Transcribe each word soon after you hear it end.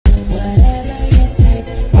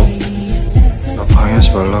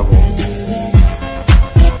하지 말라고.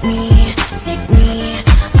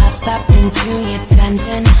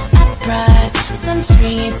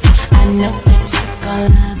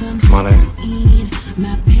 말해.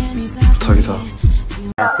 부탁이다.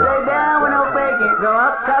 Stay down with no faking. Go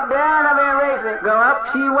up, top down, I've been racing. Go up,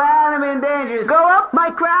 she wild, I'm in dangerous. Go up,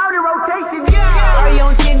 my crowd in rotation. Yeah. Are you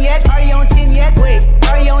on 10 yet? Are you on 10 yet? Wait,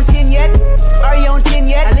 are you on 10 yet? Are you on 10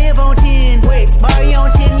 yet? I live on 10. Wait, are you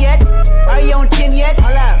on 10 yet? Are you on 10 yet?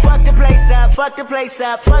 Hold up. Fuck the place up, fuck the place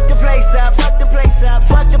up, fuck the place up, fuck the place up,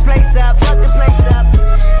 fuck the place up, fuck the place up.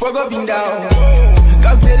 Fuck up and down.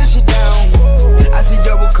 Go tear this shit down. I see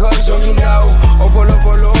double cups on me now. Oh, follow,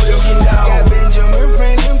 looking down. Got Benjamin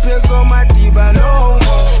Franklin pills on my deep, I know.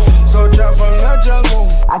 So drop from the jungle.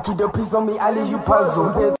 I keep the peace on me, I leave you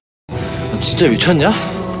puzzle. 너 진짜 미쳤냐?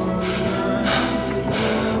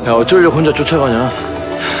 야, 어쩌려고 혼자 쫓아가냐?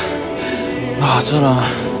 나 왔잖아.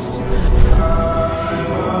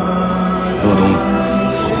 너 너무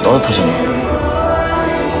따뜻하잖아.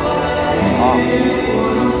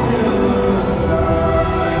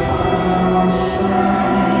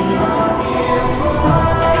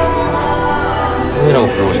 형이라고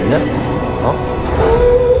부르고 싶냐? 어?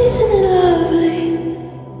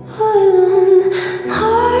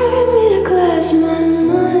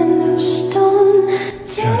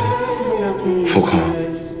 뭐가?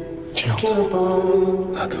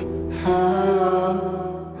 나도.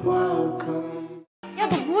 야,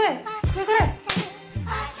 너 뭐해? 왜 그래?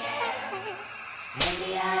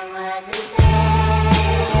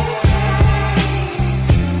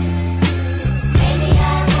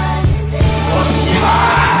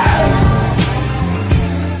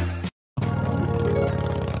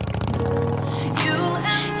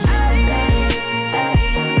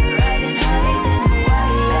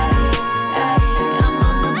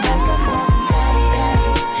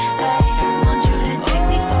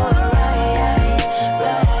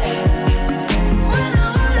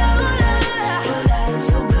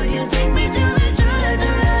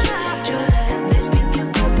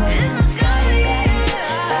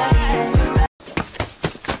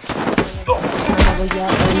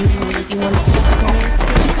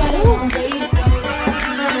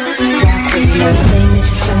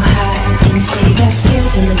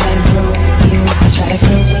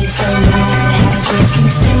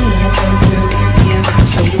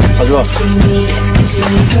 가져와.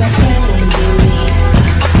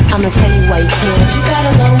 I'ma tell you why you can't. You got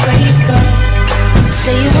a long way to go.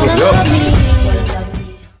 Say you wanna love me.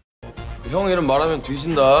 형 이름 말하면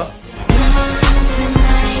뒤진다.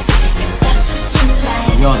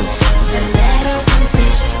 미안해.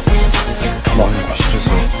 가만히 거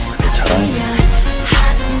싫어서 그게 자랑이야.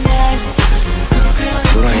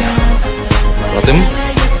 노랑이야. 나 때문?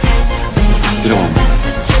 내려가면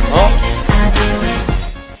어?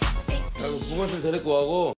 야, 이거 부모실 데리고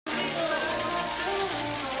가고.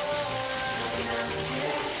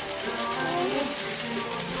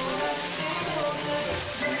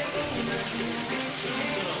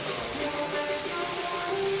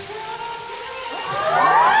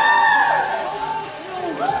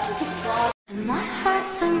 And what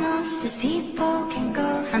hurts the most is people can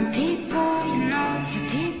go from people you know to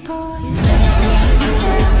people you know.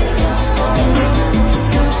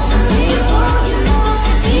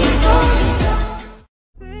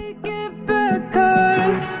 Take it back,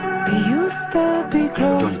 'cause we used to be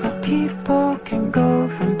close, but people can go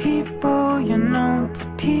from people you know to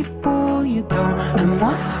people you don't. And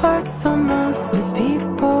what hurts the most is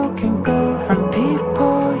people can go from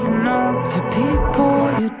people you know to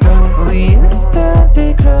people you don't. We used to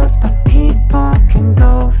be close, but people can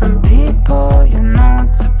go from people you know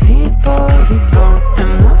to people you don't.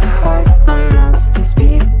 And what hurts the most is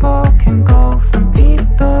people can go from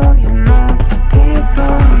people you know to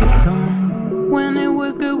people you don't. When it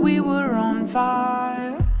was good, we were on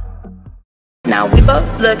fire. Now we both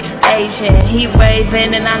look Asian, he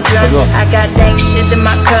waving and I'm drunk. I got dank shit in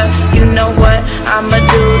my cup, you know what I'ma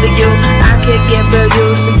do to you. I could get real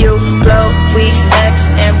used to you. Blow, we X,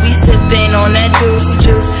 and we sipping on that juicy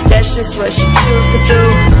juice. That's just what she choose to do.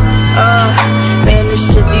 Man, this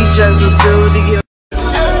shit these drugs will do to you.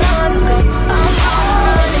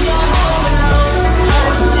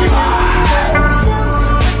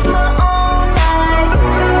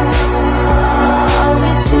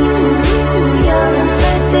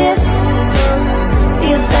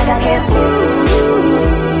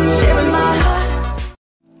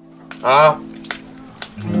 아,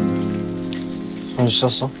 손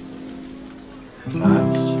씻었어?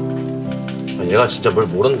 얘가 진짜 뭘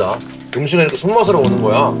모른다. 음식을 이렇게 손맛으로 오는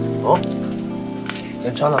거야. 어?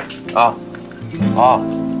 괜찮아.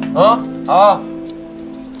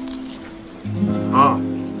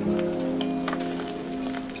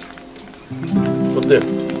 어때?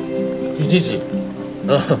 굳이지?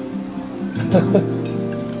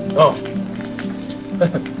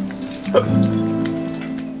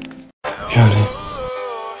 미안해.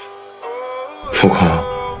 뭐가?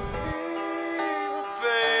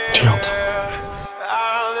 촬영다.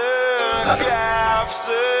 나도.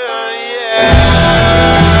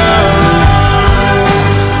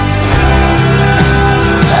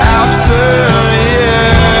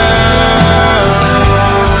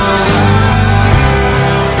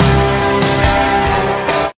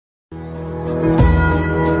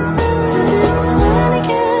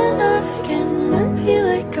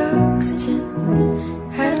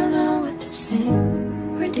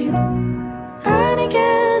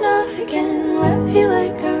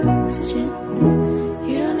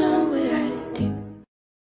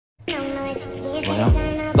 뭐야?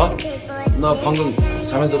 나 방금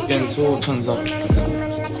잠에서 깬 소천사 같은 거.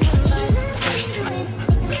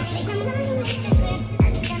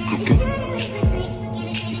 볼게.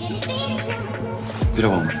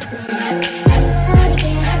 기다려봐.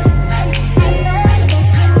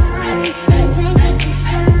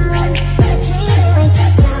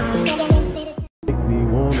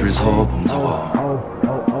 줄 서 범사가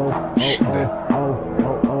신데.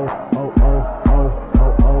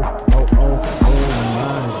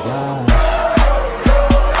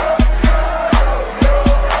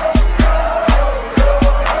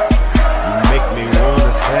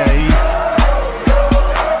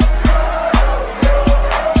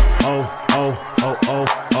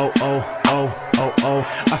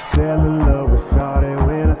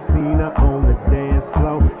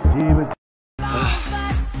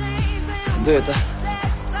 안 되겠다.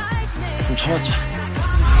 좀 참았자.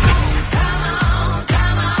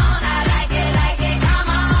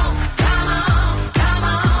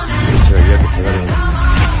 제가 이야기 기다리는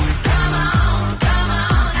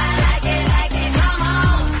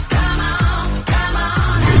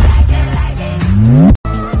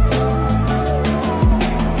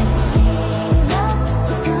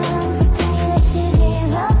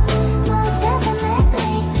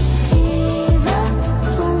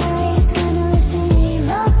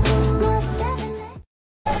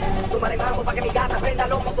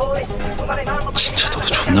진짜 너도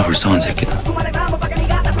존나 불쌍한 새끼다.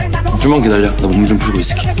 좀만 기다려. 나 몸 좀 풀고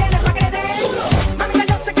있을게.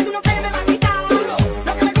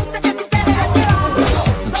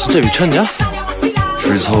 너 진짜 미쳤냐?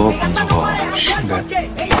 줄 서 범사가 신데.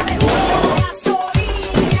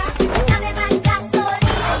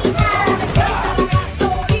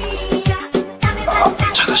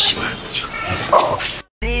 자가 씨발.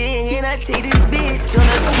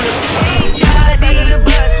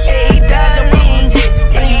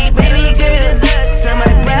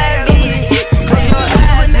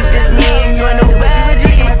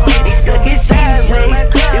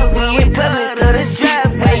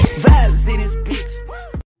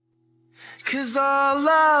 Cause all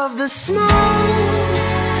of the small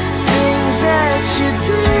things that you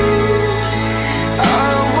do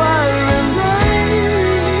are what remind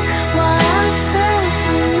me why I fell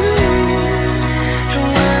for you. And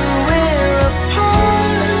when we're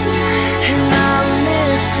apart and I'm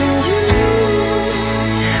missing you,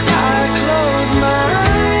 I close my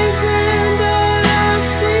eyes and all I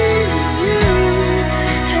see is you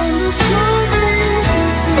and the small things you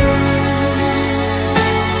do.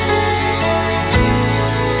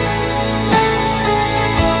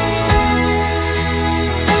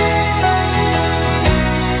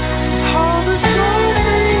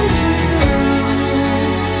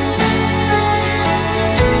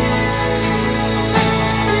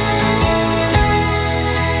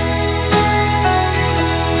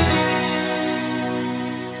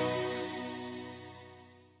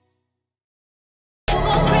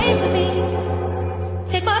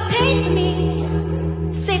 Take my pain for me,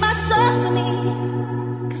 save my soul for me,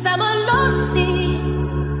 cause I'm alone to see.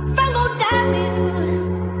 If I'm gon' die for you,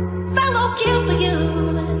 if I'm gon' kill for you,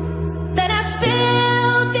 then I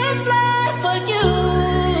spill this blood for you.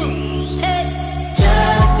 Hey.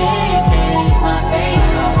 Just in case my fate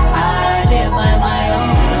comes, I live by my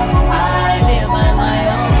own law. I live by my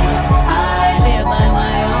own law. I live by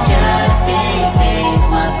my own. Just in case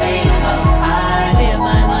my fate comes, I live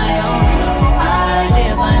by my own law. I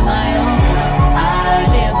live by my own law. I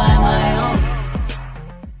live by my own.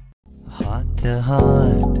 Heart to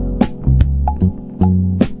heart,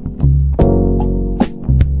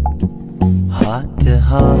 heart to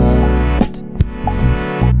heart.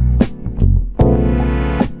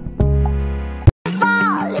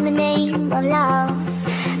 Fall in the name of love.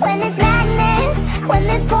 When there's madness, When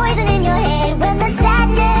there's poison in your head, when the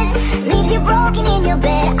sadness leaves you broken in your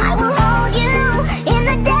bed, I will hold you in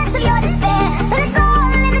the depths of your despair. And it's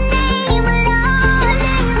all in the name of love,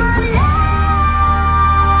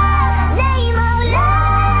 name of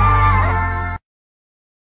love.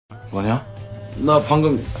 뭐냐? 나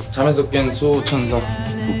방금 잠에서 깬 소천사.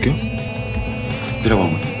 웃겨? 그래봐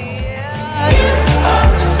한번.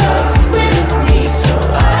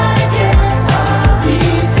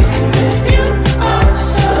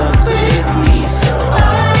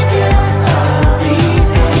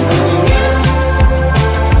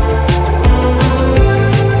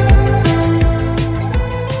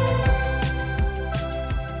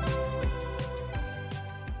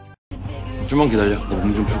 좀만 기다려. 나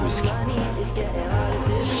몸 좀 풀고 있을게.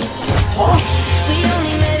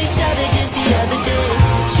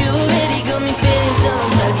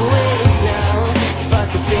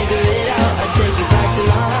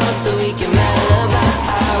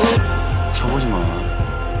 쳐보지 마.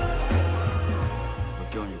 몇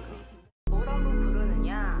개월일까? 뭐라고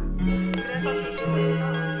부르느냐? 그래서 제시문에서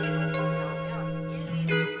개로 나오면 1, 2,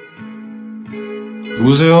 3.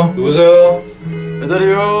 누구세요? 누구세요?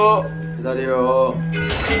 기다려. 기다려.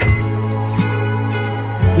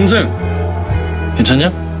 동생!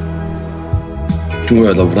 괜찮냐?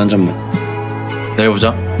 친구야, 나 물 한 잔만. 내일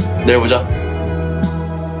보자. 내일 보자.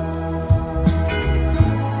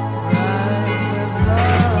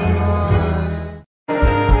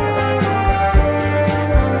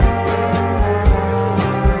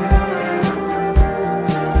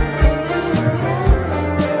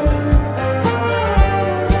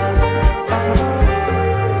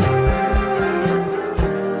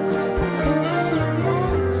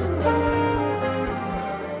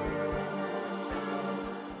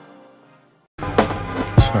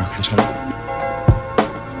 괜찮아.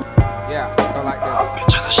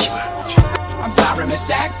 괜찮아, 씨발. I'm sorry, Miss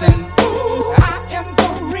Jackson. Ooh, I am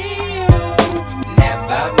for real.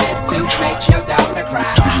 Never meant to make your daughter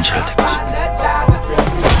cry. 정신 차릴 때까지.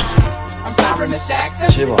 I'm sorry, Miss Jackson.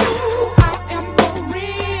 제발. Ooh, I am for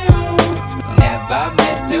real. Never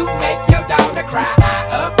meant to make your daughter cry.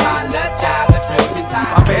 I apologize a trillion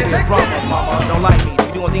times. My bad, it's drama, mama. Don't like me.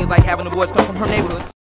 You doing things like having the boys come from her neighborhood.